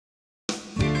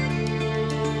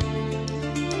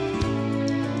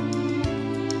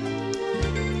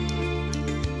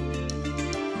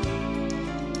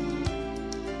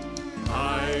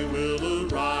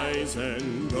rise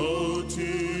and go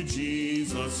to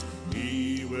Jesus.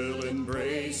 He will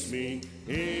embrace me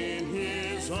in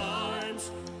His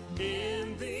arms,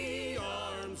 in the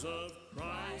arms of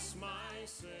Christ my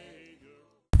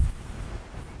Savior.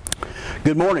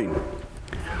 Good morning.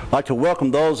 I'd like to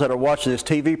welcome those that are watching this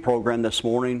TV program this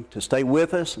morning to stay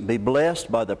with us and be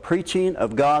blessed by the preaching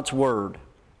of God's Word.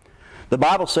 The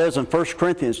Bible says in 1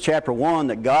 Corinthians chapter 1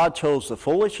 that God chose the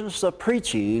foolishness of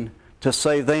preaching to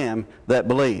save them that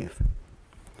believe.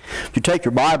 If you take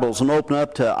your Bibles and open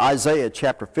up to Isaiah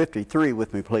chapter 53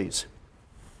 with me, please.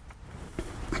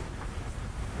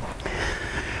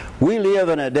 We live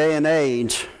in a day and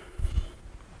age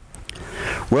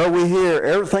where we hear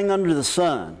everything under the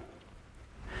sun.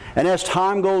 And as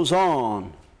time goes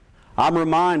on, I'm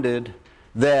reminded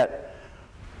that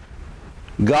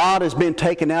God has been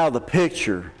taken out of the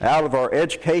picture, out of our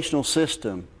educational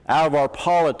system, out of our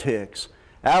politics,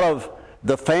 out of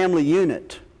the family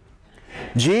unit.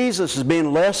 Jesus is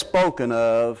being less spoken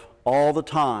of all the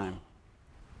time.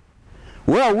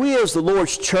 Well, we as the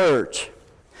Lord's church,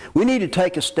 we need to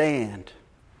take a stand.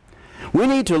 We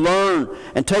need to learn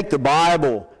and take the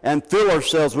Bible and fill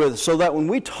ourselves with it so that when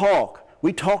we talk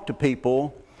to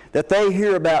people that they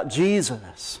hear about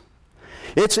Jesus.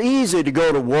 It's easy to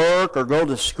go to work or go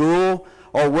to school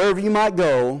or wherever you might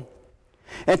go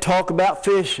and talk about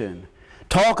fishing.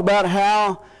 Talk about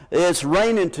how it's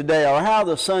raining today or how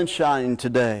the sun's shining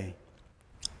today.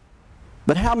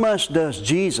 But how much does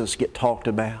Jesus get talked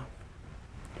about?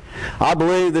 I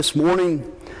believe this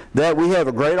morning that we have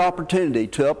a great opportunity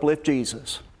to uplift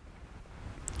Jesus.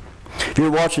 If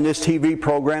you're watching this TV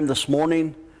program this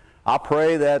morning, I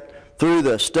pray that through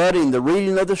the study and the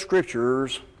reading of the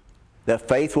Scriptures, that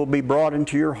faith will be brought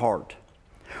into your heart.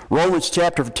 Romans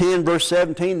chapter 10, verse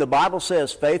 17, the Bible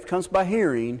says, faith comes by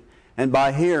hearing, and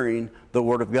by hearing the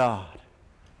Word of God.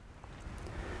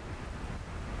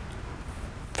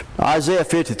 Isaiah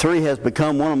 53 has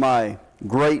become one of my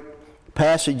great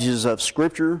passages of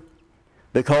Scripture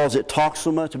because it talks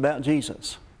so much about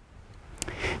Jesus.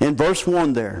 In verse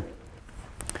 1 there,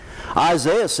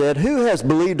 Isaiah said, "Who has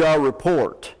believed our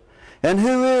report? And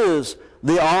who is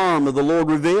the arm of the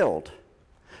Lord revealed?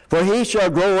 For he shall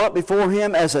grow up before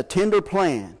him as a tender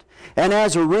plant, and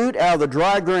as a root out of the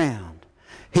dry ground.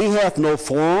 He hath no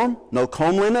form, no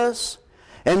comeliness,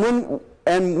 and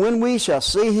when we shall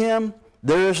see him,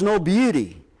 there is no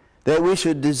beauty that we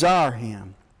should desire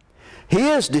him. He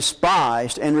is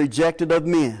despised and rejected of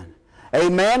men, a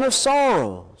man of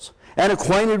sorrows, and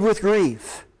acquainted with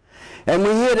grief. And we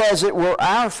hid as it were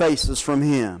our faces from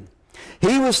him.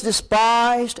 He was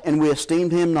despised, and we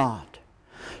esteemed him not.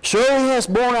 Surely he has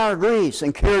borne our griefs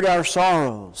and carried our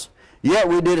sorrows. Yet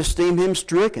we did esteem him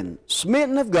stricken,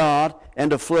 smitten of God,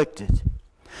 and afflicted.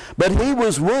 But he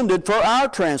was wounded for our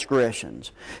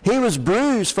transgressions. He was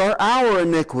bruised for our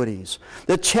iniquities.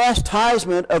 The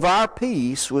chastisement of our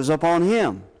peace was upon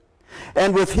him.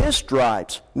 And with his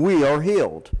stripes we are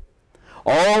healed.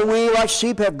 All we like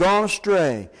sheep have gone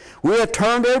astray. We have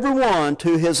turned every one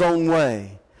to his own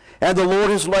way. And the Lord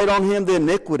has laid on him the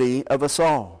iniquity of us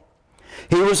all.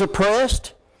 He was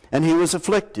oppressed, and he was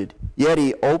afflicted, yet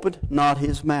he opened not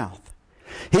his mouth.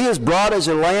 He is brought as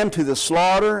a lamb to the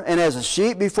slaughter, and as a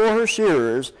sheep before her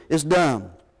shearers is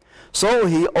dumb. So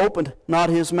he opened not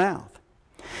his mouth.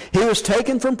 He was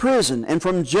taken from prison and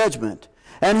from judgment.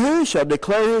 And who shall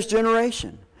declare his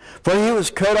generation? For he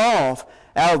was cut off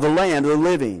out of the land of the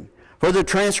living. For the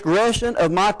transgression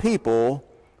of my people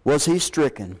was he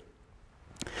stricken.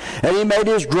 And he made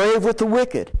his grave with the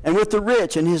wicked and with the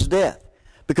rich in his death,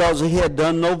 because he had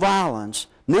done no violence,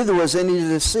 neither was any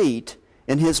deceit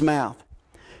in his mouth.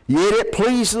 Yet it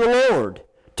pleased the Lord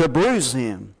to bruise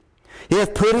him. He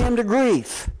hath put him to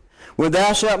grief. When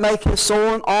thou shalt make his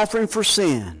soul an offering for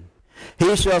sin,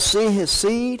 he shall see his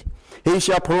seed, he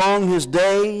shall prolong his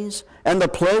days, and the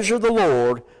pleasure of the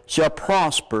Lord shall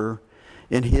prosper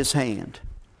in his hand.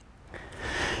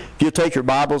 If you'll take your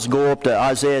Bibles, go up to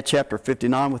Isaiah chapter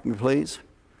 59 with me, please.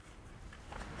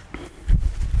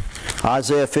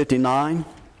 Isaiah 59,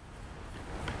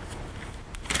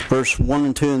 verse 1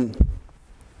 and 2.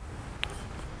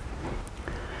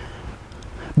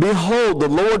 Behold, the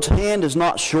Lord's hand is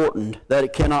not shortened, that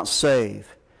it cannot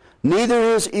save, neither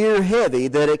his ear heavy,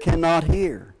 that it cannot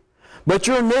hear. But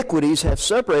your iniquities have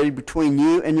separated between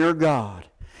you and your God,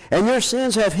 and your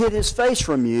sins have hid his face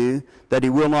from you, that he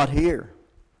will not hear.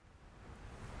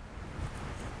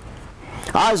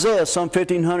 Isaiah, some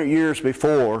 1,500 years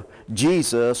before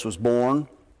Jesus was born,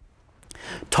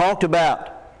 talked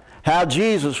about how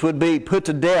Jesus would be put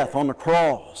to death on the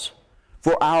cross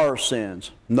for our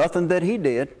sins. Nothing that he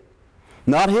did.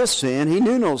 Not his sin. He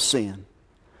knew no sin.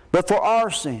 but for our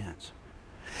sins.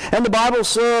 And the Bible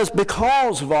says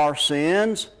because of our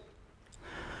sins,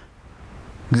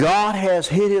 God has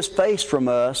hid His face from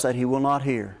us that He will not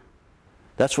hear.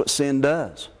 That's what sin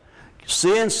does.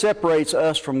 Sin separates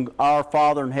us from our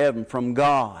Father in heaven, from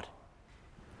God,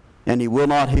 and He will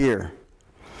not hear.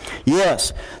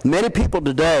 Yes, many people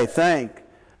today think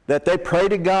that they pray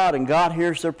to God and God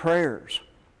hears their prayers.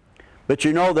 But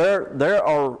you know, there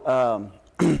are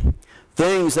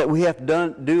things that we have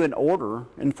to do in order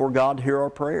and for God to hear our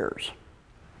prayers.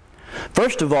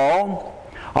 First of all,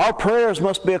 our prayers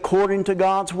must be according to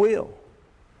God's will,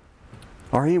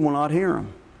 or He will not hear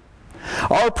them.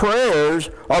 Our prayers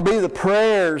are be the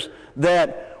prayers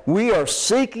that we are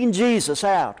seeking Jesus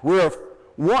out. We are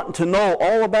wanting to know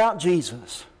all about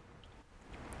Jesus.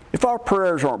 If our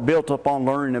prayers aren't built upon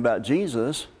learning about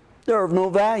Jesus, they're of no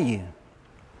value.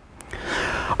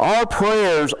 Our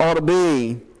prayers ought to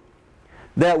be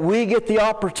that we get the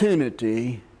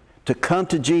opportunity to come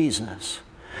to Jesus.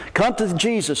 Come to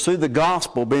Jesus through the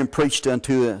gospel being preached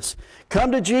unto us.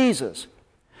 Come to Jesus,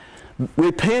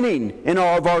 repenting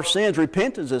of our sins.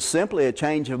 Repentance is simply a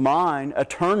change of mind, a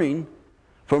turning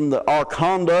from our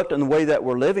conduct and the way that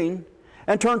we're living,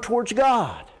 and turn towards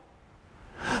God.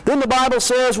 Then the Bible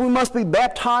says we must be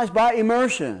baptized by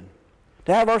immersion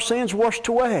to have our sins washed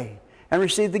away and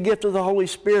receive the gift of the Holy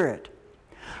Spirit.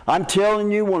 I'm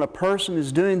telling you, when a person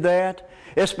is doing that,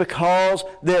 it's because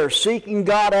they're seeking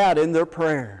God out in their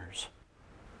prayers.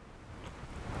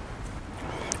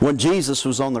 When Jesus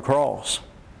was on the cross,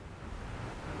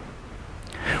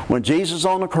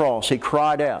 He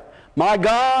cried out, my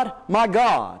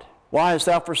God, why hast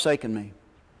Thou forsaken me?"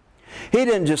 He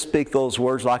didn't just speak those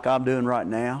words like I'm doing right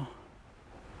now.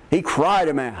 He cried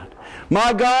them out.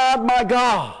 My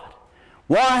God,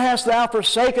 why hast Thou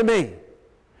forsaken me?"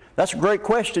 That's a great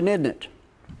question, isn't it?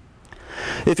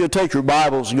 If you'll take your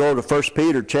Bibles and go to 1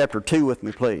 Peter chapter 2 with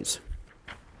me, please.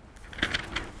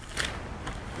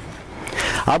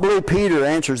 I believe Peter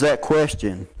answers that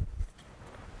question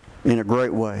in a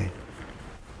great way.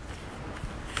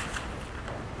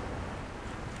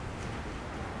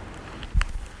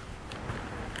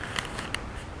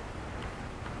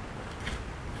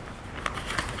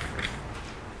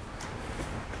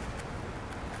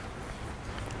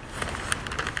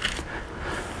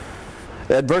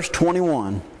 At verse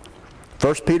 21,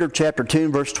 1 Peter chapter 2,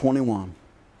 verse 21.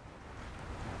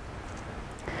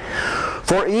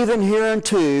 "For even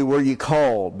hereunto were ye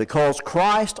called, because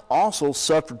Christ also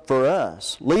suffered for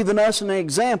us, leaving us an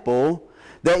example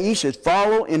that ye should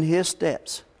follow in His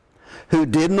steps, who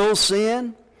did no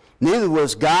sin, neither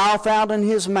was guile found in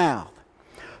His mouth,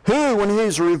 who, when He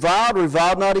was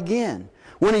reviled not again.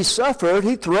 When He suffered,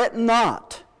 He threatened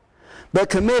not, but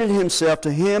committed Himself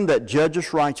to Him that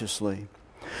judgeth righteously,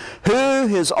 who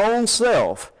His own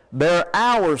self bare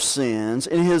our sins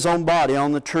in His own body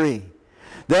on the tree,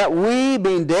 that we,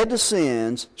 being dead to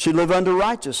sins, should live unto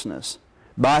righteousness,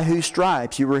 by whose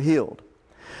stripes ye were healed.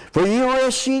 For ye were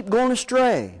as sheep going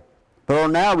astray, but are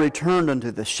now returned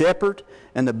unto the shepherd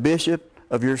and the bishop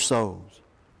of your souls."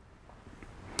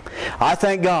 I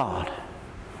thank God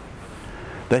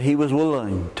that He was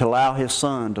willing to allow His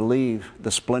Son to leave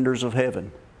the splendors of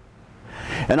heaven.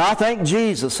 And I thank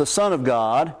Jesus, the Son of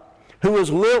God, who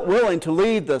was willing to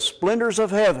leave the splendors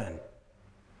of heaven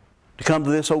to come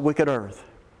to this old wicked earth.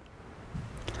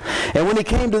 And when He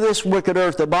came to this wicked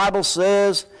earth, the Bible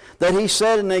says that He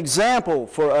set an example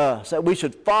for us, that we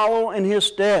should follow in His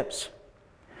steps.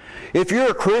 If you're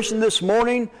a Christian this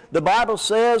morning, the Bible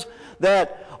says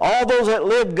that all those that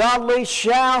live godly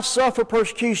shall suffer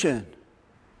persecution.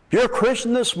 If you're a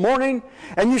Christian this morning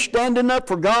and you're standing up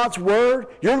for God's Word,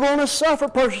 you're going to suffer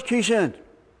persecution.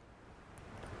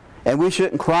 And we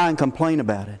shouldn't cry and complain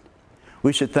about it.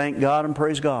 We should thank God and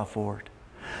praise God for it.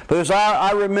 Because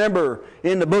I remember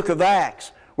in the book of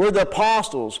Acts where the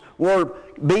apostles were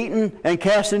beaten and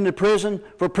cast into prison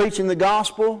for preaching the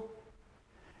gospel,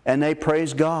 and they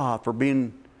praised God for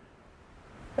being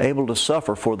able to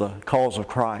suffer for the cause of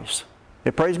Christ.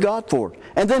 They praised God for it.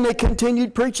 And then they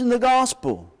continued preaching the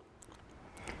gospel.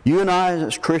 You and I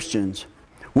as Christians,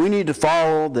 we need to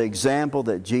follow the example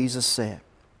that Jesus set.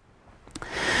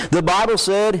 The Bible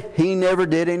said He never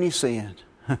did any sin.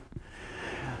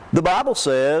 The Bible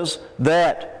says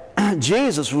that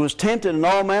Jesus was tempted in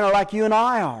all manner like you and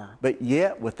I are, but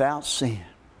yet without sin.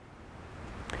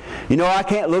 You know, I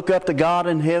can't look up to God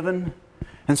in heaven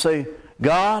and say,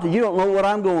 "God, you don't know what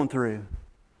I'm going through."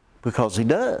 Because He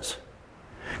does.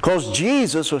 Because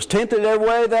Jesus was tempted every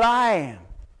way that I am,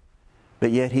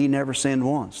 but yet He never sinned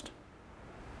once.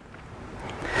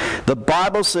 The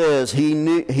Bible says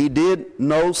he did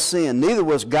no sin, neither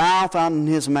was guile found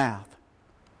in his mouth.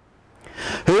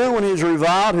 Who, when he was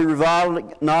reviled, he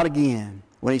reviled not again.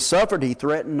 When he suffered, he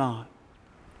threatened not.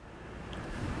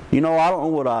 You know, I don't know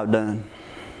what I've done.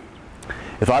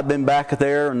 If I'd been back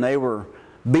there and they were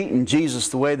beating Jesus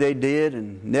the way they did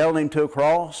and nailed him to a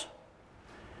cross,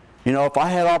 you know, if I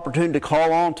had opportunity to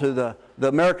call on to the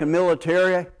American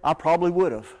military, I probably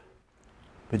would have.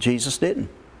 But Jesus didn't.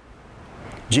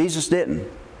 Jesus didn't.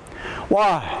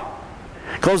 Why?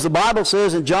 Because the Bible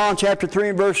says in John chapter 3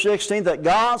 and verse 16 that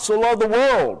God so loved the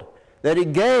world that He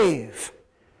gave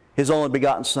His only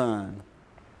begotten Son,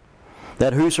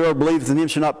 that whosoever believeth in Him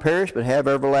shall not perish but have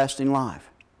everlasting life.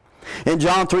 In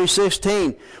John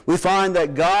 3:16, we find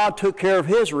that God took care of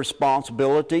His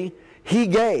responsibility. He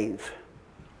gave.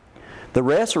 The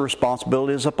rest of the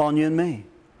responsibility is upon you and me.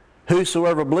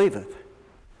 Whosoever believeth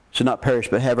shall not perish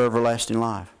but have everlasting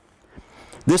life.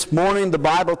 This morning the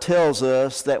Bible tells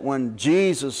us that when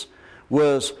Jesus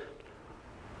was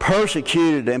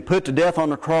persecuted and put to death on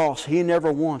the cross, He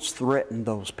never once threatened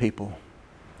those people.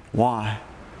 Why?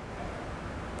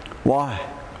 Why?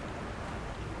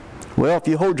 Well, if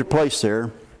you hold your place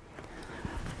there,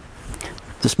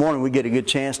 this morning we get a good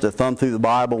chance to thumb through the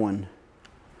Bible and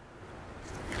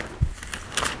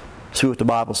see what the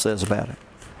Bible says about it.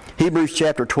 Hebrews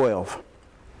chapter 12,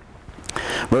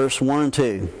 verse 1 and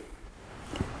 2.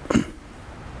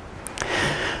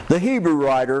 The Hebrew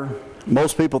writer,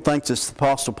 most people think it's the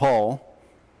Apostle Paul,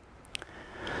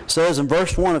 says in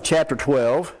verse 1 of chapter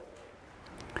 12,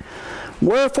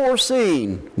 "Wherefore,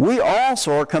 seeing we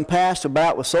also are compassed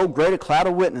about with so great a cloud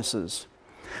of witnesses,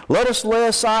 let us lay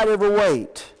aside every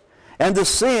weight, and the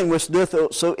sin which doth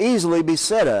so easily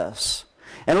beset us,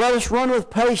 and let us run with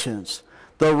patience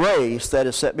the race that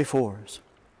is set before us."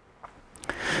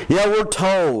 Yeah, we're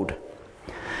told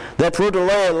that we're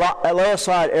to lay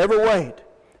aside every weight,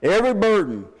 every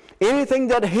burden, anything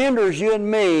that hinders you and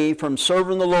me from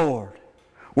serving the Lord.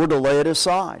 We're to lay it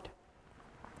aside.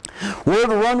 We're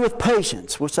to run with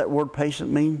patience. What's that word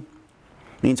patient mean?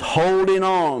 It means holding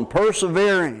on,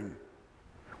 persevering.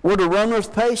 We're to run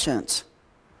with patience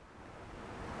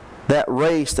that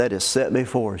race that is set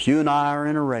before us. You and I are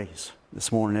in a race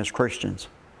this morning as Christians.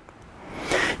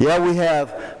 Yeah, we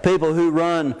have people who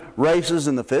run races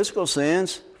in the physical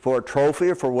sense for a trophy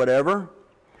or for whatever,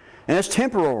 and it's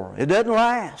temporal. It doesn't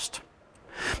last.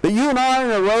 But you and I are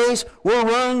in a race. We'll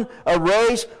run a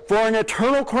race for an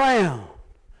eternal crown,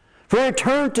 for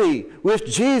eternity with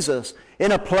Jesus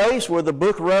in a place where the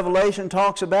book of Revelation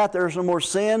talks about there's no more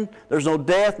sin, there's no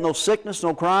death, no sickness,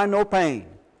 no crying, no pain.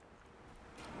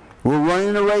 We're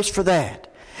running a race for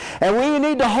that. And we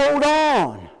need to hold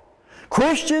on.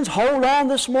 Christians, hold on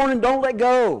this morning. Don't let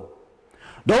go.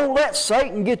 Don't let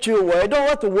Satan get you away. Don't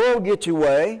let the world get you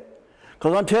away.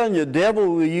 Because I'm telling you, the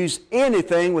devil will use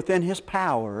anything within his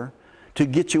power to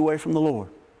get you away from the Lord.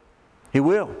 He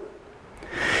will.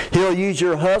 He'll use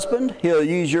your husband. He'll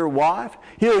use your wife.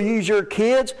 He'll use your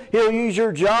kids. He'll use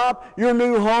your job, your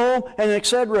new home, and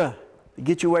etc. to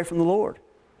get you away from the Lord.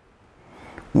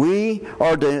 We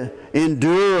are to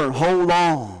endure and hold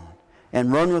on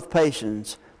and run with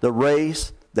patience the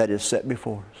race that is set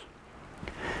before us.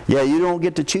 Yeah, you don't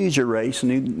get to choose your race,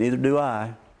 and neither do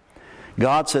I.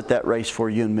 God set that race for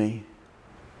you and me.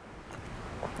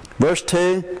 Verse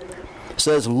 2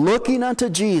 says, "Looking unto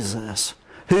Jesus,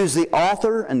 who's the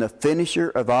author and the finisher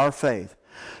of our faith,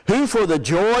 who for the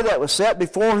joy that was set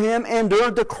before Him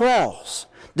endured the cross,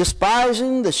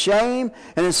 despising the shame,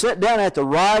 and is set down at the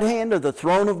right hand of the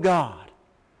throne of God."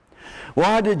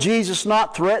 Why did Jesus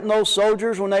not threaten those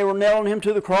soldiers when they were nailing Him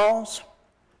to the cross?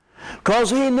 Because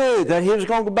He knew that He was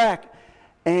going to go back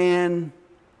and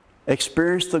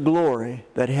experience the glory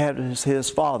that He had as His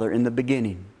Father in the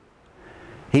beginning.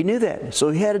 He knew that.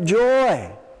 So He had a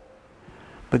joy.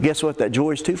 But guess what? That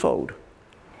joy is twofold.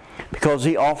 Because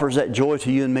He offers that joy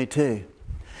to you and me too.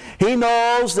 He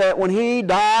knows that when He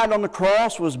died on the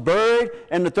cross, was buried,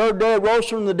 and the third day rose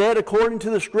from the dead according to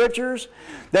the Scriptures,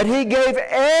 that He gave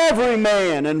every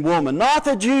man and woman, not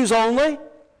the Jews only,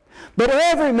 but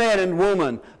every man and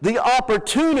woman, the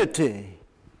opportunity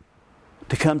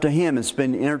to come to Him and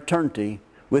spend eternity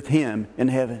with Him in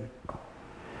heaven.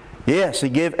 Yes, He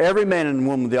gave every man and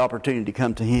woman the opportunity to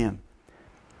come to Him.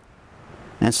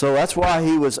 And so that's why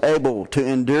He was able to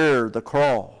endure the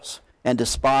cross and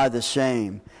despise the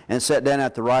shame and sat down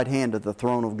at the right hand of the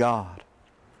throne of God.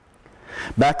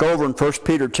 Back over in 1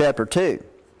 Peter chapter 2,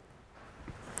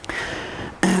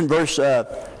 verse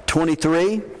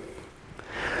 23,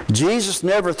 Jesus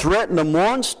never threatened them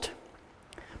once,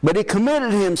 but He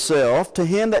committed Himself to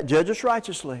Him that judges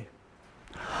righteously.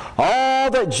 All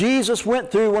that Jesus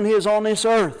went through when He was on this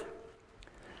earth,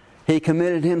 He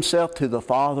committed Himself to the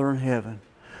Father in heaven.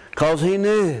 Because He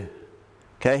knew,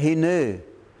 He knew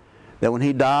that when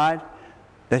He died,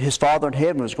 that His Father in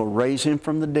heaven was going to raise Him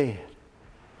from the dead.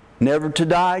 Never to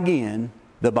die again.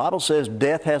 The Bible says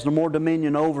death has no more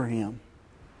dominion over Him.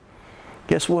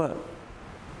 Guess what?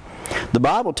 The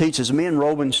Bible teaches me in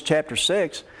Romans chapter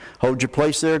 6. Hold your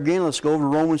place there again. Let's go over to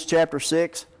Romans chapter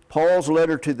 6. Paul's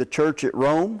letter to the church at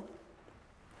Rome.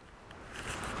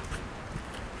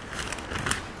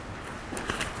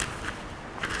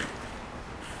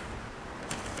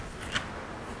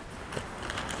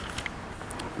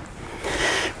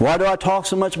 Why do I talk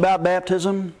so much about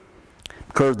baptism?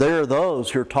 Because there are those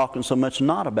who are talking so much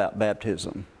not about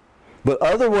baptism, but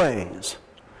other ways.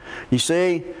 You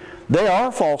see, there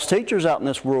are false teachers out in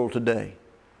this world today.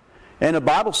 And the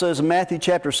Bible says in Matthew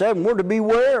chapter 7, we're to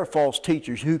beware of false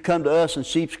teachers who come to us in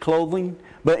sheep's clothing,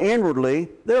 but inwardly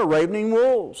they're ravening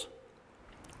wolves.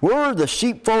 We're the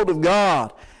sheepfold of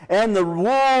God, and the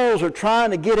wolves are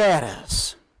trying to get at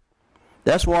us.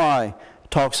 That's why I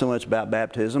talk so much about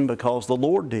baptism, because the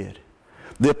Lord did.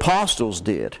 The apostles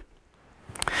did.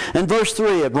 In verse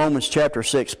 3 of Romans chapter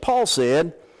 6, Paul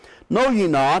said, "Know ye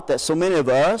not that so many of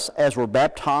us, as were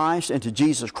baptized into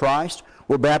Jesus Christ,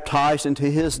 were baptized into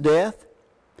His death?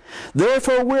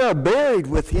 Therefore we are buried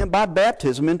with Him by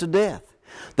baptism into death,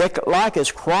 that like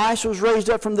as Christ was raised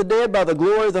up from the dead by the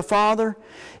glory of the Father,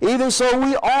 even so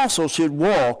we also should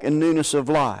walk in newness of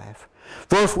life.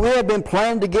 For if we have been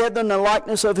planted together in the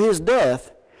likeness of His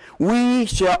death, we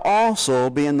shall also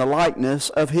be in the likeness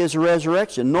of His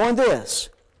resurrection, knowing this,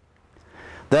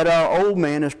 that our old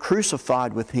man is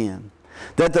crucified with Him,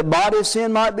 that the body of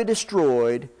sin might be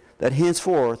destroyed, that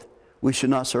henceforth we should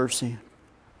not serve sin."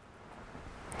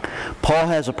 Paul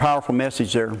has a powerful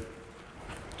message there.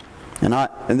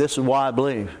 And this is why I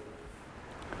believe.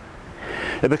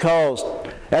 Because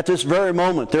at this very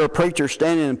moment there are preachers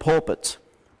standing in pulpits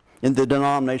in the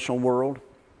denominational world.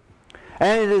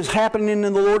 And it is happening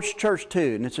in the Lord's church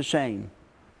too, and it's a shame.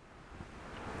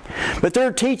 But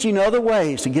they're teaching other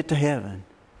ways to get to heaven.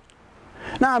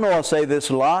 Now I know I say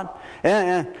this a lot,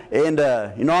 and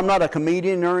I'm not a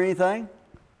comedian or anything.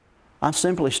 I'm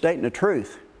simply stating the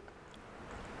truth.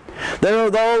 There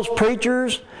are those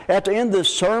preachers at the end of the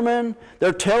sermon,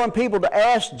 they're telling people to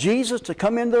ask Jesus to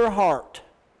come into their heart.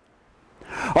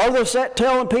 Or they're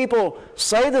telling people,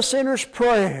 say the sinner's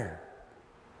prayer.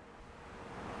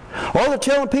 Or they're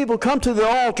telling people, come to the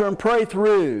altar and pray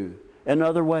through in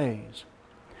other ways.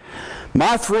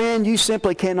 My friend, you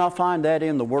simply cannot find that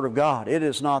in the Word of God. It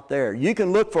is not there. You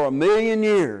can look for 1,000,000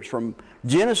 years from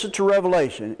Genesis to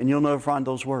Revelation and you'll never find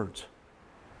those words.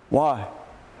 Why?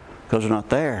 Because they're not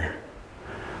there.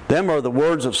 Them are the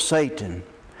words of Satan.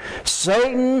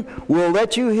 Satan will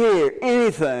let you hear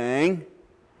anything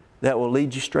that will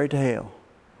lead you straight to hell.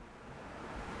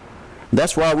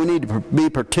 That's why we need to be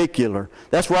particular.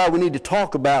 That's why we need to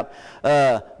talk about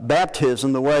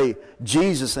baptism the way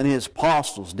Jesus and His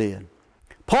apostles did.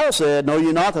 Paul said, "Know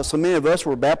ye not that so many of us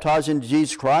were baptized into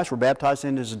Jesus Christ, were baptized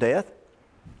into His death?"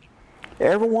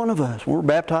 Every one of us, when we're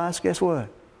baptized, guess what?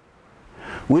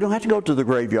 We don't have to go to the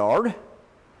graveyard.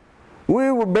 We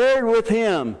were buried with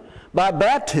Him by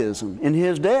baptism in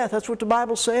His death. That's what the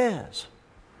Bible says.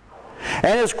 And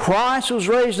as Christ was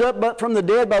raised up from the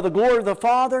dead by the glory of the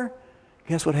Father,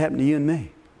 guess what happened to you and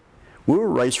me? We were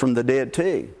raised from the dead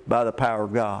too by the power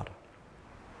of God.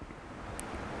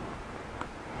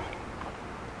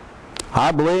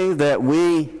 I believe that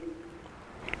we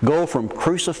go from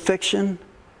crucifixion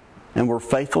and we're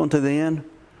faithful unto the end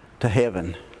to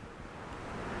heaven.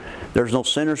 There's no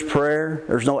sinner's prayer.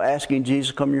 There's no asking Jesus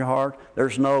to come in your heart.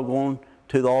 There's no going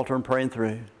to the altar and praying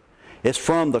through. It's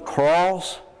from the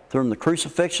cross, from the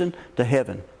crucifixion to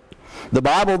heaven. The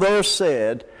Bible there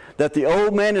said that the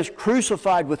old man is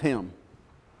crucified with Him,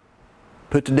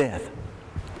 put to death.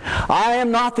 I am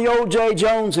not the old J.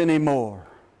 Jones anymore.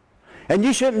 And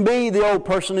you shouldn't be the old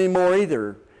person anymore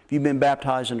either if you've been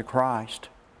baptized into Christ.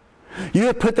 You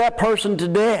have put that person to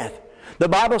death. The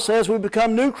Bible says we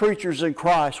become new creatures in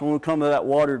Christ when we come to that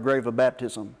watered grave of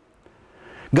baptism.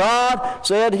 God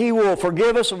said He will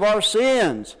forgive us of our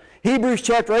sins. Hebrews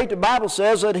chapter 8, the Bible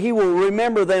says that He will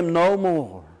remember them no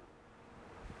more.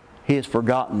 He has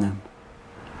forgotten them.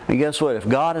 And guess what? If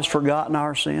God has forgotten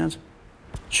our sins,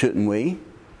 shouldn't we?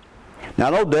 Now,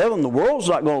 no devil in the world's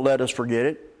not going to let us forget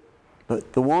it,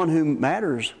 but the one who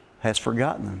matters has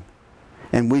forgotten them.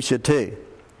 And we should too.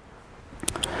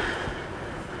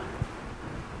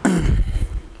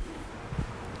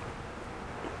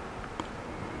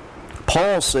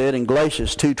 Paul said in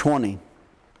Galatians 2:20,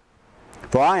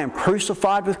 For I am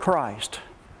crucified with Christ.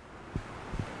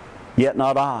 Yet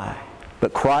not I,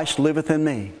 but Christ liveth in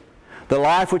me. The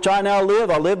life which I now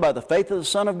live, I live by the faith of the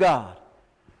Son of God,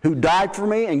 who died for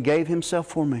me and gave Himself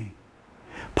for me.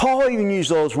 Paul even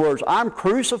used those words, I'm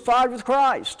crucified with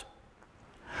Christ.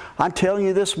 I'm telling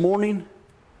you this morning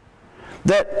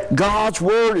that God's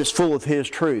Word is full of His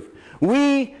truth.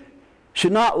 We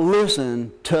should not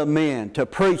listen to men, to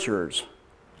preachers.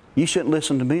 You shouldn't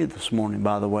listen to me this morning,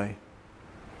 by the way.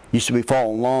 You should be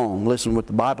following along, listen to what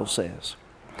the Bible says.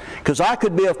 Because I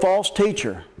could be a false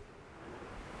teacher,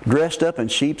 dressed up in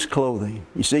sheep's clothing.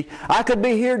 You see, I could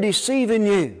be here deceiving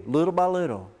you little by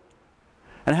little.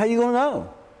 And how are you going to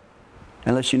know?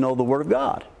 Unless you know the Word of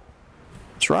God.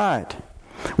 That's right.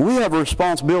 We have a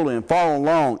responsibility in following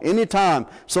along. Anytime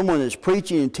someone is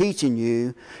preaching and teaching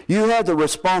you, you have the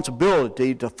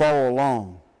responsibility to follow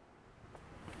along.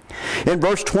 In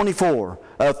verse 24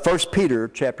 of 1 Peter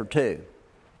chapter 2,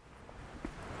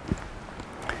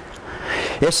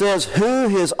 it says, who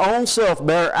His own self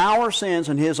bare our sins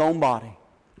in His own body.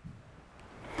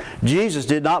 Jesus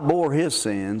did not bore His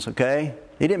sins, okay?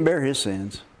 He didn't bear His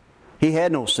sins. He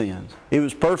had no sins. He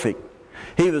was perfect.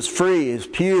 He was free. He was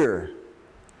pure.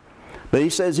 But He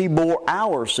says He bore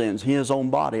our sins in His own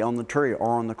body on the tree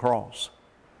or on the cross.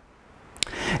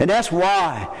 And that's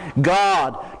why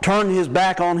God turned His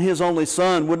back on His only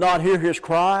Son, would not hear His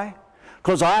cry.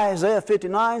 Because Isaiah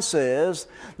 59 says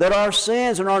that our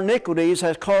sins and our iniquities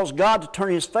has caused God to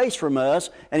turn His face from us,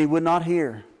 and He would not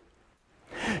hear.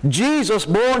 Jesus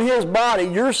bore in His body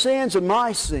your sins and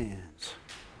my sins.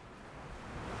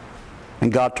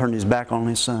 And God turned His back on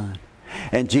His Son.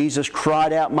 And Jesus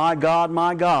cried out, my God,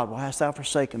 why hast Thou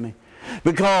forsaken me?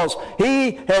 Because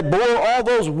He had bore all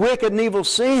those wicked and evil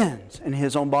sins in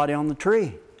His own body on the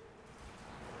tree.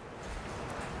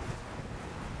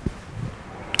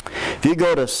 If you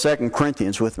go to 2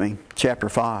 Corinthians with me, chapter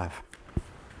 5.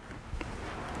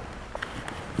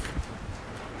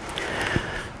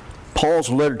 Paul's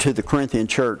letter to the Corinthian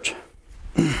church.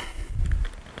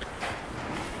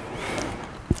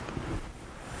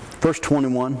 Verse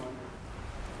 21.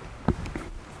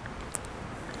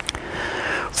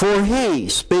 For He,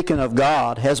 speaking of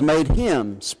God, has made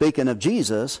Him, speaking of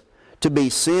Jesus, to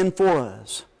be sin for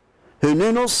us, who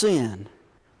knew no sin,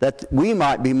 that we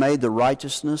might be made the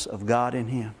righteousness of God in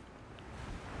Him.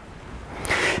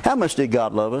 How much did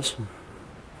God love us?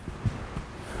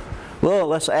 Well,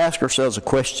 let's ask ourselves a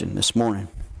question this morning.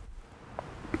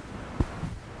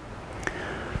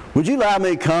 Would you allow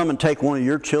me to come and take one of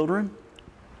your children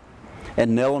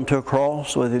and nail them to a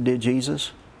cross the way they did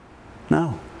Jesus?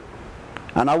 No.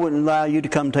 And I wouldn't allow you to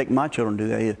come and take my children and do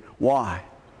that either. Why?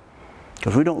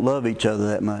 Because we don't love each other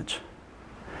that much.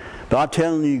 But I'm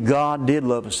telling you, God did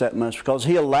love us that much because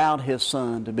He allowed His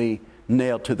Son to be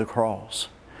nailed to the cross.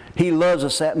 He loves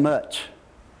us that much.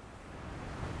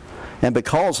 And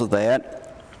because of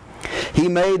that, He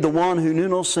made the one who knew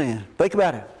no sin. Think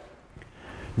about it.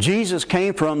 Jesus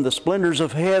came from the splendors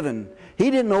of heaven.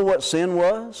 He didn't know what sin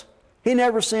was. He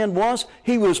never sinned once.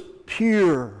 He was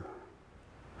pure.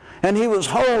 And He was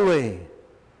holy.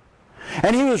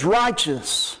 And He was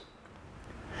righteous.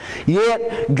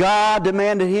 Yet God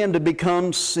demanded Him to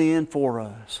become sin for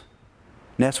us.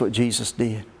 And that's what Jesus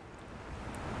did.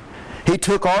 He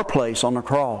took our place on the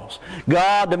cross.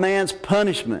 God demands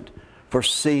punishment for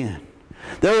sin.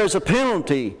 There is a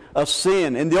penalty of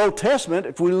sin. In the Old Testament,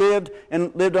 if we lived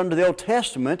under the Old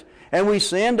Testament and we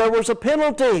sinned, there was a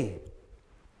penalty.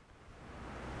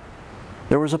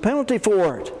 There was a penalty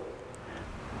for it.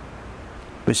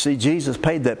 But see, Jesus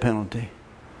paid that penalty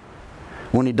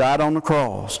when He died on the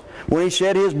cross. When He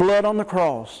shed His blood on the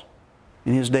cross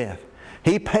in His death.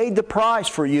 He paid the price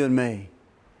for you and me.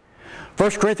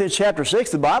 1 Corinthians chapter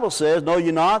 6, the Bible says, know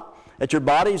you not that your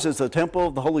bodies is the temple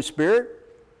of the Holy Spirit,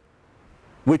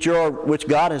 which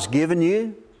God has given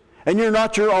you, and you're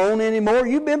not your own anymore.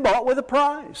 You've been bought with a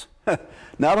price.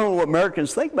 Now, I don't know what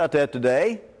Americans think about that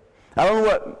today. I don't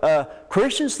know what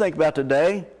Christians think about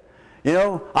today. You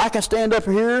know, I can stand up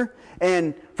here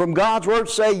and from God's Word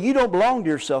say, you don't belong to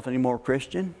yourself anymore,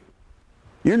 Christian.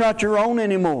 You're not your own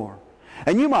anymore.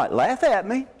 And you might laugh at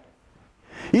me.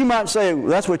 You might say, well,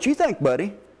 that's what you think,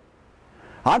 buddy.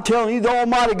 I'm telling you, the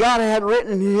Almighty God had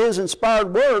written in His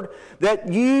inspired Word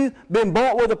that you've been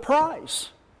bought with a price.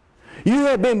 You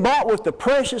have been bought with the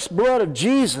precious blood of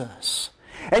Jesus.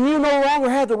 And you no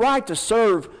longer have the right to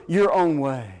serve your own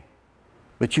way.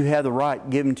 But you have the right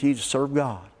given to you to serve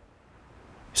God.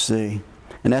 See?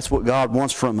 And that's what God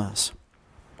wants from us.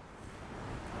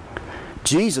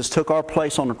 Jesus took our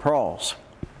place on the cross.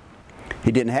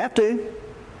 He didn't have to,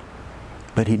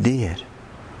 but He did.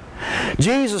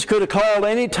 Jesus could have called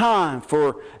any time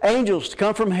for angels to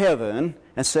come from heaven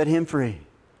and set him free.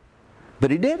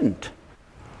 But he didn't.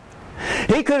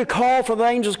 He could have called for the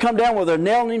angels to come down where they're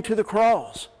nailing him to the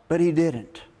cross. But he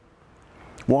didn't.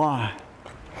 Why?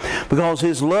 Because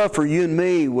his love for you and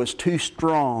me was too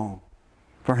strong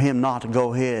for him not to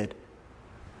go ahead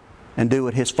and do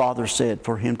what his Father said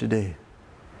for him to do.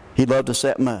 He loved us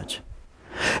that much.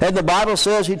 And the Bible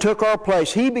says he took our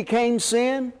place. He became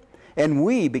sin, and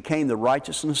we became the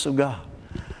righteousness of God.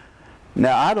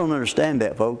 Now, I don't understand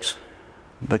that, folks,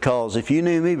 because if you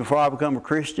knew me before I became a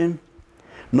Christian,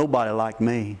 nobody liked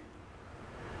me.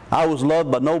 I was loved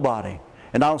by nobody.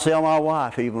 And I don't see how my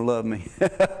wife even loved me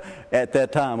at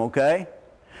that time, okay?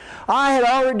 I had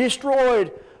already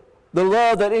destroyed the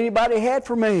love that anybody had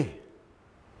for me.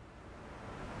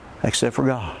 Except for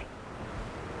God.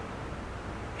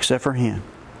 Except for Him.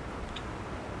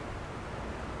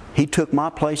 He took my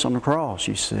place on the cross,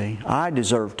 you see. I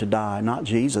deserved to die, not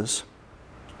Jesus.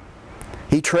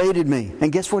 He traded me.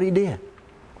 And guess what He did?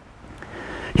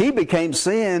 He became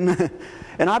sin,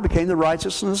 and I became the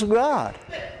righteousness of God.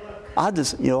 I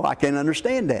can't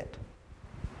understand that.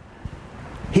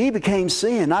 He became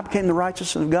sin. I became the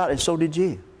righteousness of God, and so did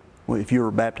you. Well, if you were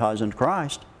baptized into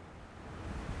Christ.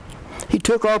 He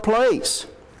took our place.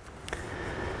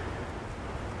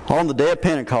 On the day of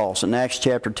Pentecost in Acts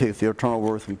chapter 2, if you'll turn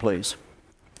over with me, please.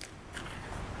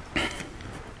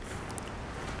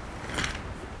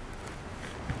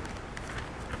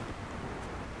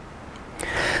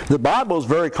 The Bible is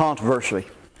very controversial.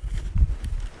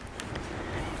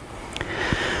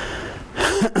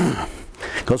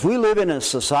 Because we live in a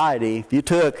society,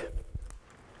 if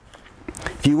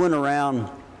you went around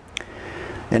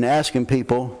and asking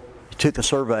people, you took a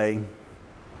survey,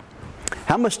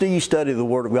 how much do you study the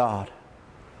Word of God?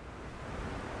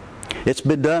 It's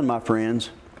been done, my friends.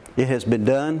 It has been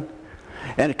done.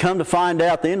 And to come to find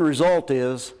out, the end result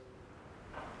is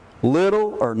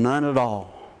little or none at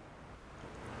all.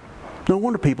 No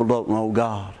wonder people don't know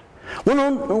God. No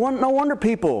wonder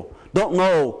people don't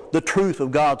know the truth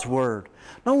of God's Word.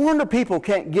 No wonder people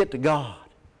can't get to God.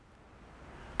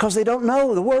 Because they don't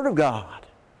know the Word of God.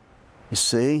 You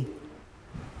see?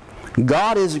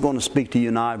 God isn't going to speak to you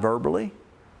and I verbally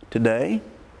today.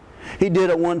 He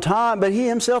did at one time, but He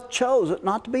Himself chose it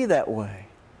not to be that way.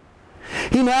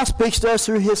 He now speaks to us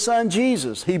through His Son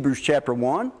Jesus, Hebrews chapter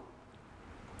 1.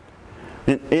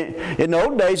 In the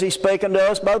old days He spake unto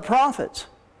us by the prophets.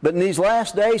 But in these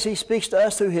last days He speaks to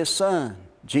us through His Son,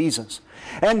 Jesus.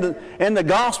 And in the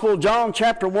Gospel of John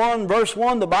chapter 1 verse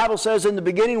 1, the Bible says, in the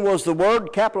beginning was the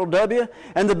Word, capital W,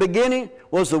 and the beginning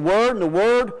was the Word, and the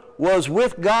Word was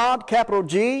with God, capital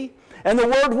G, and the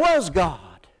Word was God.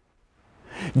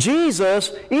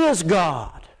 Jesus is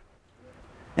God.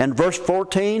 And verse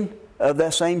 14 of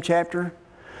that same chapter,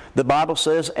 the Bible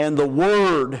says, and the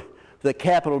Word, the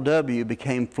capital W,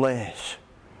 became flesh.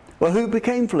 Well, who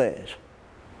became flesh?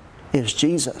 It's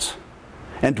Jesus.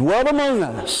 And dwelt among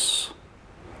us.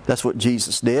 That's what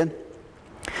Jesus did.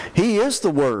 He is the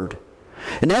Word.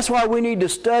 And that's why we need to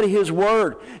study His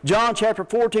Word. John chapter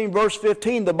 14 verse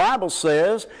 15, the Bible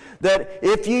says that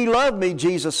if ye love me,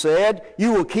 Jesus said,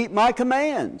 you will keep my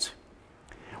commands.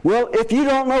 Well, if you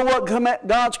don't know what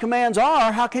God's commands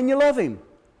are, how can you love Him?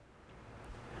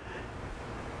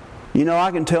 You know,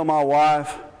 I can tell my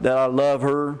wife that I love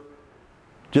her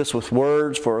just with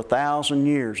words for 1,000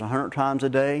 years, 100 times a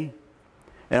day,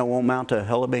 and it won't amount to a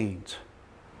hill of beans.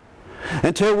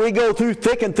 Until we go through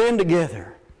thick and thin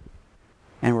together,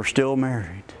 and we're still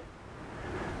married.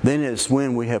 Then it's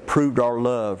when we have proved our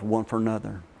love one for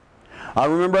another. I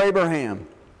remember Abraham.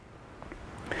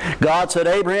 God said,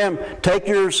 Abraham, take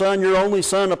your son, your only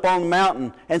son, up on the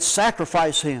mountain and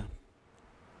sacrifice him.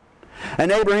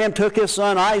 And Abraham took his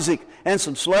son Isaac and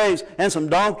some slaves and some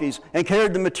donkeys and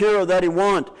carried the material that he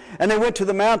wanted. And they went to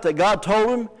the mountain that God told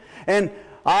him. And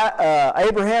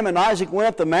Abraham and Isaac went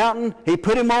up the mountain. He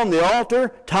put him on the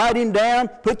altar, tied him down,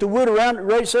 put the wood around it,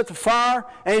 ready to set the fire.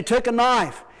 And he took a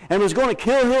knife and was going to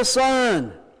kill his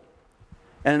son.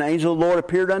 And an angel of the Lord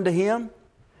appeared unto him.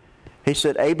 He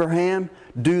said, Abraham,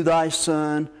 do thy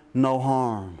son no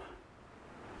harm.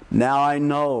 Now I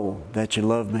know that you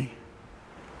love me.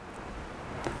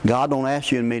 God don't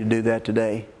ask you and me to do that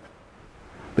today.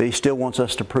 But He still wants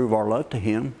us to prove our love to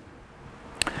Him.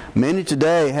 Many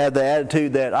today have the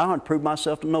attitude that I don't prove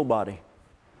myself to nobody.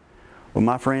 Well,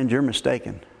 my friend, you're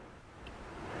mistaken.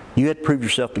 You have to prove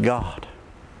yourself to God.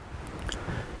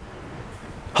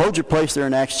 Hold your place there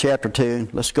in Acts chapter 2.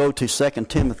 Let's go to 2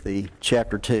 Timothy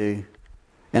chapter 2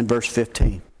 and verse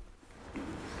 15.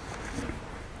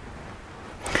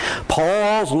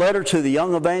 Paul's letter to the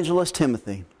young evangelist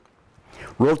Timothy.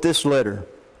 wrote this letter.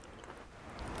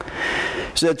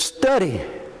 He said, study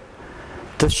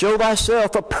to show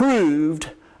thyself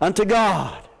approved unto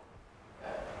God.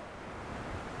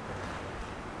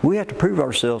 We have to prove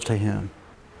ourselves to Him.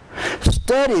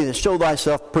 Study to show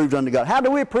thyself approved unto God. How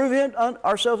do we prove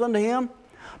ourselves unto Him?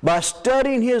 By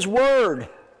studying His Word.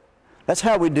 That's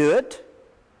how we do it.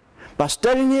 By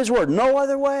studying His Word. No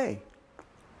other way.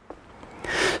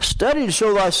 Study to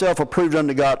show thyself approved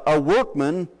unto God, a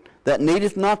workman that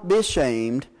needeth not be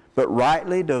ashamed, but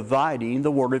rightly dividing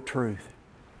the word of truth.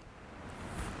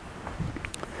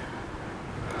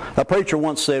 A preacher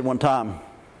once said one time,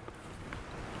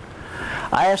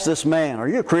 I asked this man, are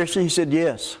you a Christian? He said,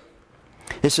 yes.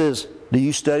 He says, do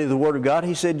you study the Word of God?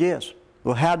 He said, yes.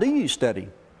 Well, how do you study?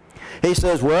 He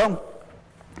says, well,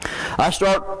 I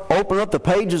start opening up the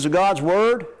pages of God's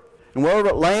Word, and wherever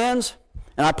it lands,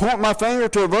 and I point my finger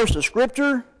to a verse of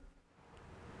Scripture,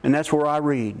 and that's where I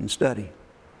read and study.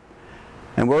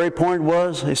 And where he pointed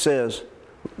was, he says,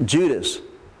 Judas.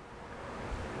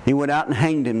 He went out and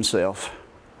hanged himself.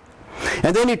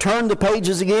 And then he turned the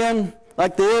pages again,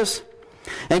 like this,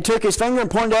 and he took his finger and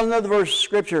pointed out another verse of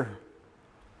Scripture.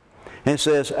 And it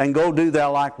says, and go do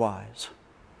thou likewise.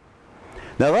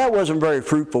 Now that wasn't very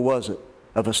fruitful, was it,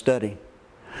 of a study?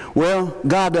 Well,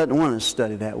 God doesn't want us to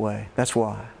study that way. That's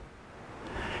why.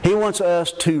 He wants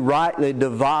us to rightly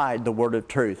divide the word of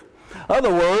truth. In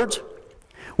other words,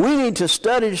 we need to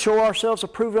study to show ourselves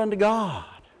approved unto God.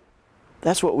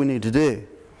 That's what we need to do.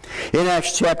 In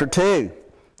Acts chapter 2,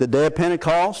 the day of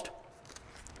Pentecost,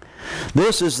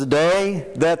 this is the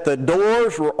day that the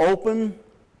doors were open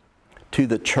to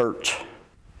the church,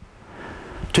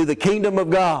 to the kingdom of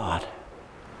God.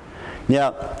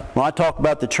 Now, when I talk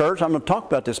about the church, I'm going to talk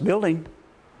about this building.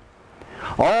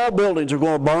 All buildings are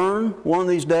going to burn one of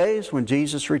these days when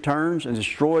Jesus returns and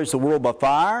destroys the world by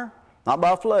fire. Not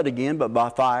by flood again, but by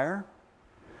fire.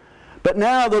 But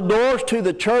now the doors to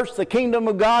the church, the kingdom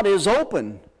of God, is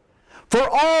open for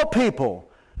all people.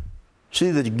 See,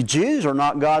 the Jews are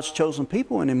not God's chosen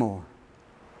people anymore.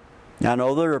 Now, I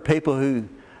know there are people who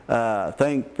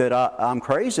think that I'm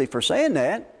crazy for saying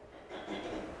that.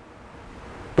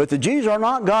 But the Jews are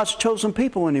not God's chosen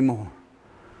people anymore.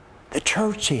 The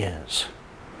church is.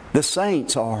 The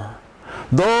saints are.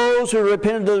 Those who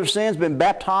repented of their sins, been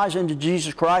baptized into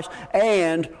Jesus Christ,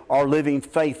 and are living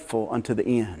faithful unto the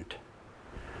end.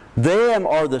 Them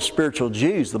are the spiritual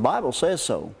Jews. The Bible says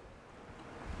so.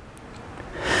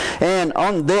 And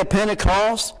on the day of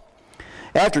Pentecost,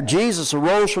 after Jesus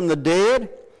arose from the dead,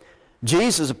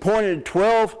 Jesus appointed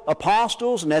 12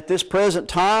 apostles, and at this present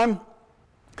time,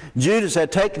 Judas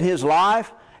had taken his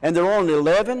life, and there were only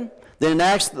 11. Then in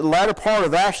the latter part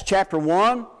of Acts chapter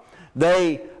 1,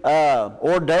 they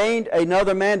ordained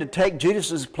another man to take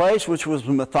Judas's place, which was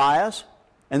Matthias,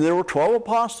 and there were 12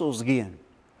 apostles again.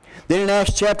 Then in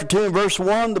Acts chapter 2 and verse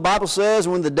 1, the Bible says,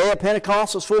 when the day of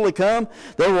Pentecost was fully come,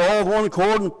 they were all of one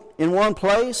accord in one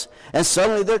place, and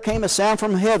suddenly there came a sound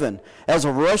from heaven, as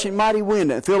of a rushing mighty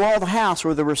wind, and filled all the house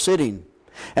where they were sitting.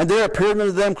 And there appeared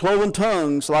unto them cloven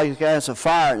tongues like as of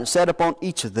fire, and sat upon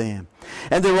each of them.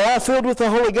 And they were all filled with the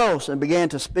Holy Ghost, and began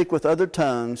to speak with other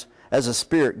tongues, as the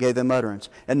Spirit gave them utterance.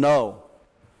 And no,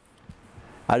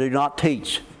 I do not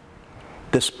teach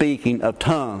the speaking of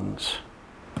tongues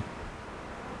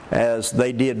as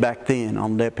they did back then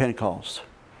on the day of Pentecost.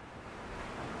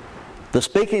 The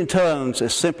speaking of tongues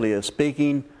is simply a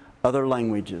speaking other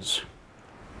languages.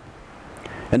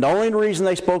 And the only reason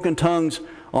they spoke in tongues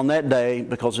on that day,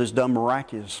 because it was done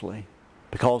miraculously,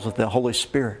 because of the Holy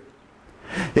Spirit.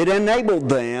 It enabled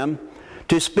them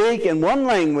to speak in one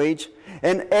language,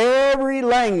 and every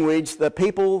language that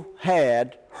people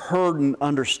had heard and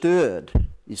understood,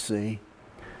 you see.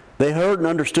 They heard and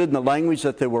understood in the language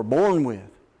that they were born with.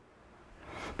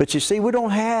 But you see, we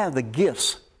don't have the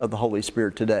gifts of the Holy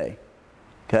Spirit today.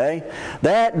 Okay?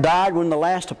 That died when the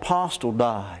last apostle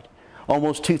died,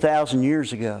 almost 2,000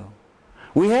 years ago.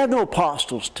 We have no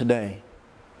apostles today.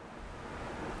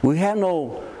 We have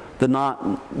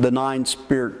the nine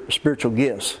spiritual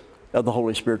gifts of the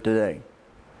Holy Spirit today.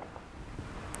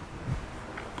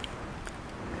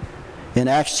 In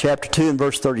Acts chapter 2 and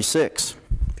verse 36,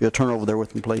 if you'll turn over there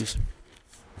with me, please.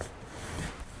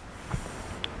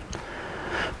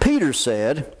 Peter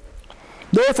said,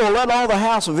 therefore let all the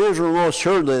house of Israel know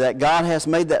assuredly that God hath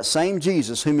made that same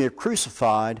Jesus whom ye have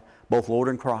crucified, both Lord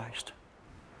and Christ.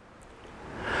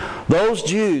 Those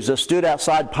Jews that stood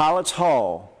outside Pilate's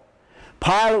hall,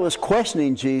 Pilate was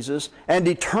questioning Jesus and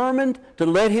determined to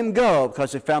let him go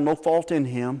because they found no fault in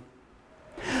him.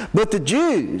 But the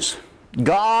Jews,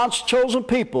 God's chosen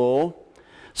people,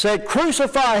 said,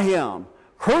 crucify him,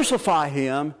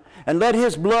 and let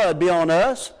His blood be on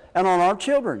us and on our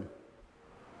children.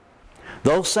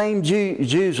 Those same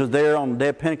Jews are there on the day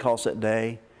of Pentecost that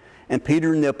day, and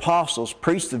Peter and the apostles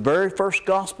preached the very first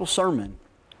gospel sermon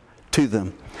to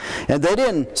them. And they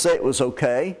didn't say it was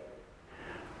okay.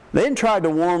 They didn't try to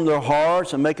warm their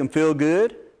hearts and make them feel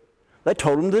good. They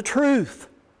told them the truth.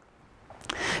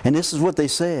 And this is what they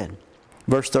said.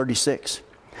 Verse 36.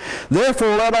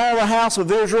 Therefore let all the house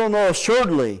of Israel know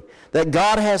assuredly that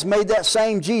God has made that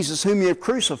same Jesus whom you have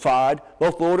crucified,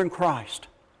 both Lord and Christ.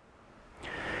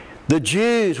 The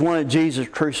Jews wanted Jesus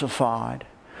crucified.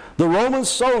 The Roman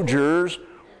soldiers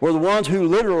were the ones who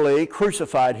literally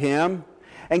crucified Him.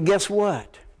 And guess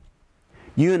what?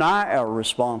 You and I are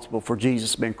responsible for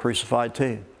Jesus being crucified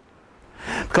too.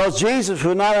 Because Jesus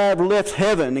would not have left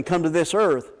heaven and come to this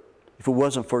earth if it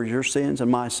wasn't for your sins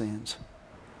and my sins.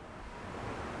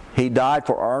 He died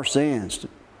for our sins.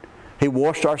 He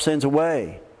washed our sins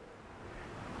away.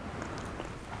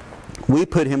 We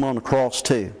put Him on the cross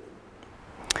too.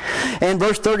 And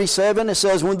verse 37, it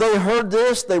says, when they heard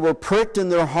this, they were pricked in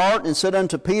their heart and said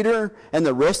unto Peter and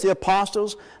the rest of the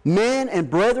apostles, men and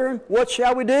brethren, what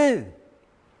shall we do?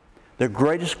 The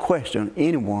greatest question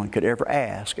anyone could ever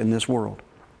ask in this world.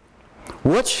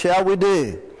 What shall we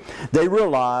do? They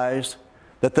realized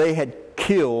that they had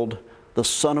killed the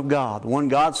Son of God, the one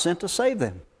God sent to save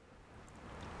them.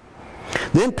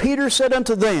 Then Peter said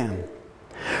unto them,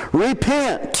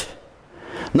 repent.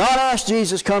 Not ask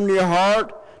Jesus come to your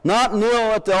heart, not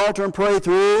kneel at the altar and pray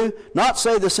through, not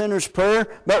say the sinner's prayer,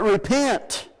 but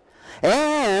repent.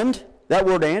 And that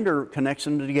word and connects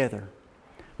them together.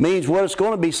 Means what is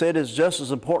going to be said is just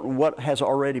as important what has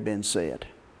already been said.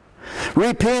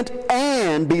 Repent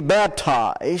and be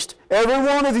baptized, every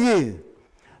one of you.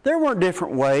 There weren't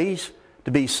different ways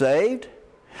to be saved.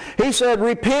 He said,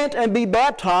 repent and be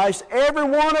baptized, every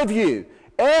one of you.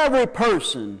 Every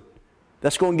person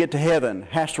that's going to get to heaven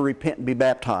has to repent and be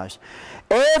baptized.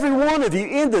 Every one of you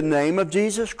in the name of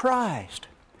Jesus Christ.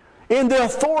 In the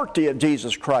authority of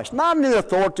Jesus Christ. Not in the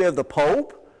authority of the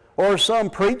Pope or some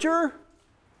preacher,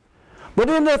 but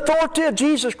in the authority of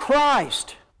Jesus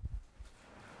Christ.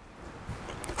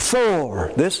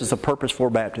 For, this is the purpose for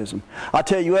baptism. I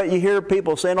tell you what, you hear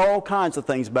people saying all kinds of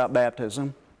things about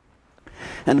baptism.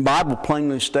 And the Bible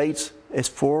plainly states it's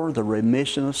for the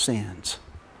remission of sins.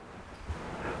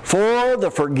 For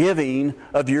the forgiving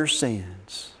of your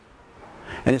sins.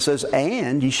 And it says,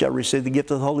 and ye shall receive the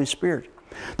gift of the Holy Spirit.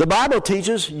 The Bible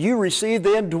teaches you receive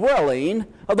the indwelling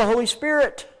of the Holy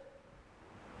Spirit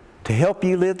to help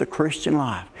you live the Christian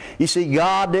life. You see,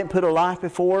 God didn't put a life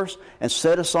before us and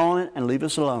set us on it and leave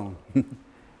us alone.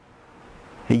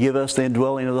 He gave us the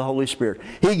indwelling of the Holy Spirit.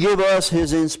 He gave us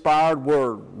His inspired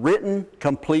Word, written,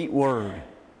 complete Word.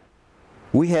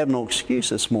 We have no excuse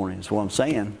this morning, is what I'm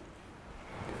saying.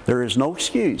 There is no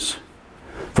excuse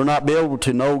for not being able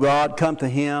to know God, come to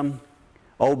Him,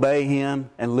 obey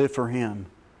Him, and live for Him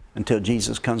until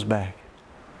Jesus comes back.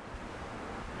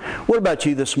 What about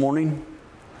you this morning?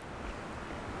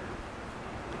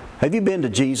 Have you been to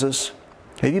Jesus?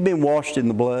 Have you been washed in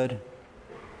the blood?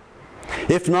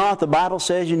 If not, the Bible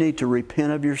says you need to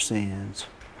repent of your sins.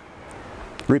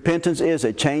 Repentance is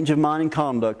a change of mind and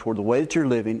conduct toward the way that you're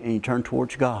living, and you turn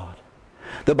towards God.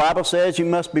 The Bible says you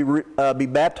must be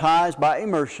baptized by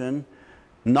immersion,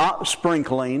 not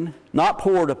sprinkling, not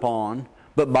poured upon,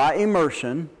 but by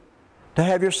immersion, to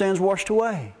have your sins washed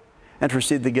away and to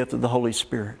receive the gift of the Holy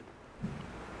Spirit.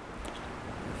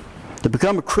 To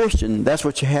become a Christian, that's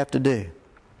what you have to do.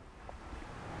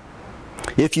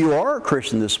 If you are a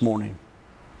Christian this morning,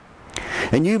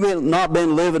 and you've not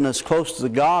been living as close to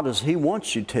God as He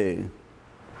wants you to,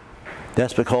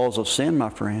 that's because of sin, my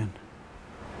friend.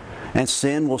 And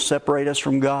sin will separate us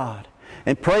from God.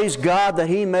 And praise God that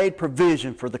He made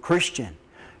provision for the Christian.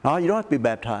 Oh, you don't have to be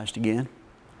baptized again.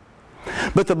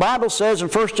 But the Bible says in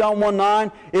 1 John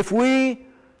 1:9, if we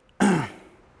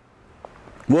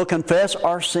will confess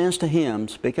our sins to Him,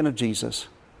 speaking of Jesus,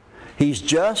 He's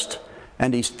just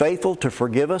and He's faithful to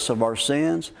forgive us of our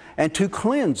sins and to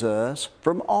cleanse us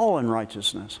from all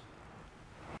unrighteousness.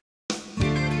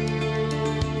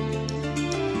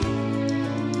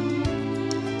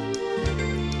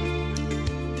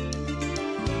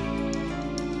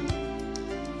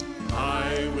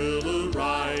 I will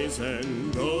arise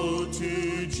and go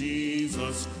to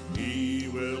Jesus. He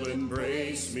will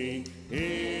embrace me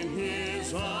in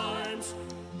His arms.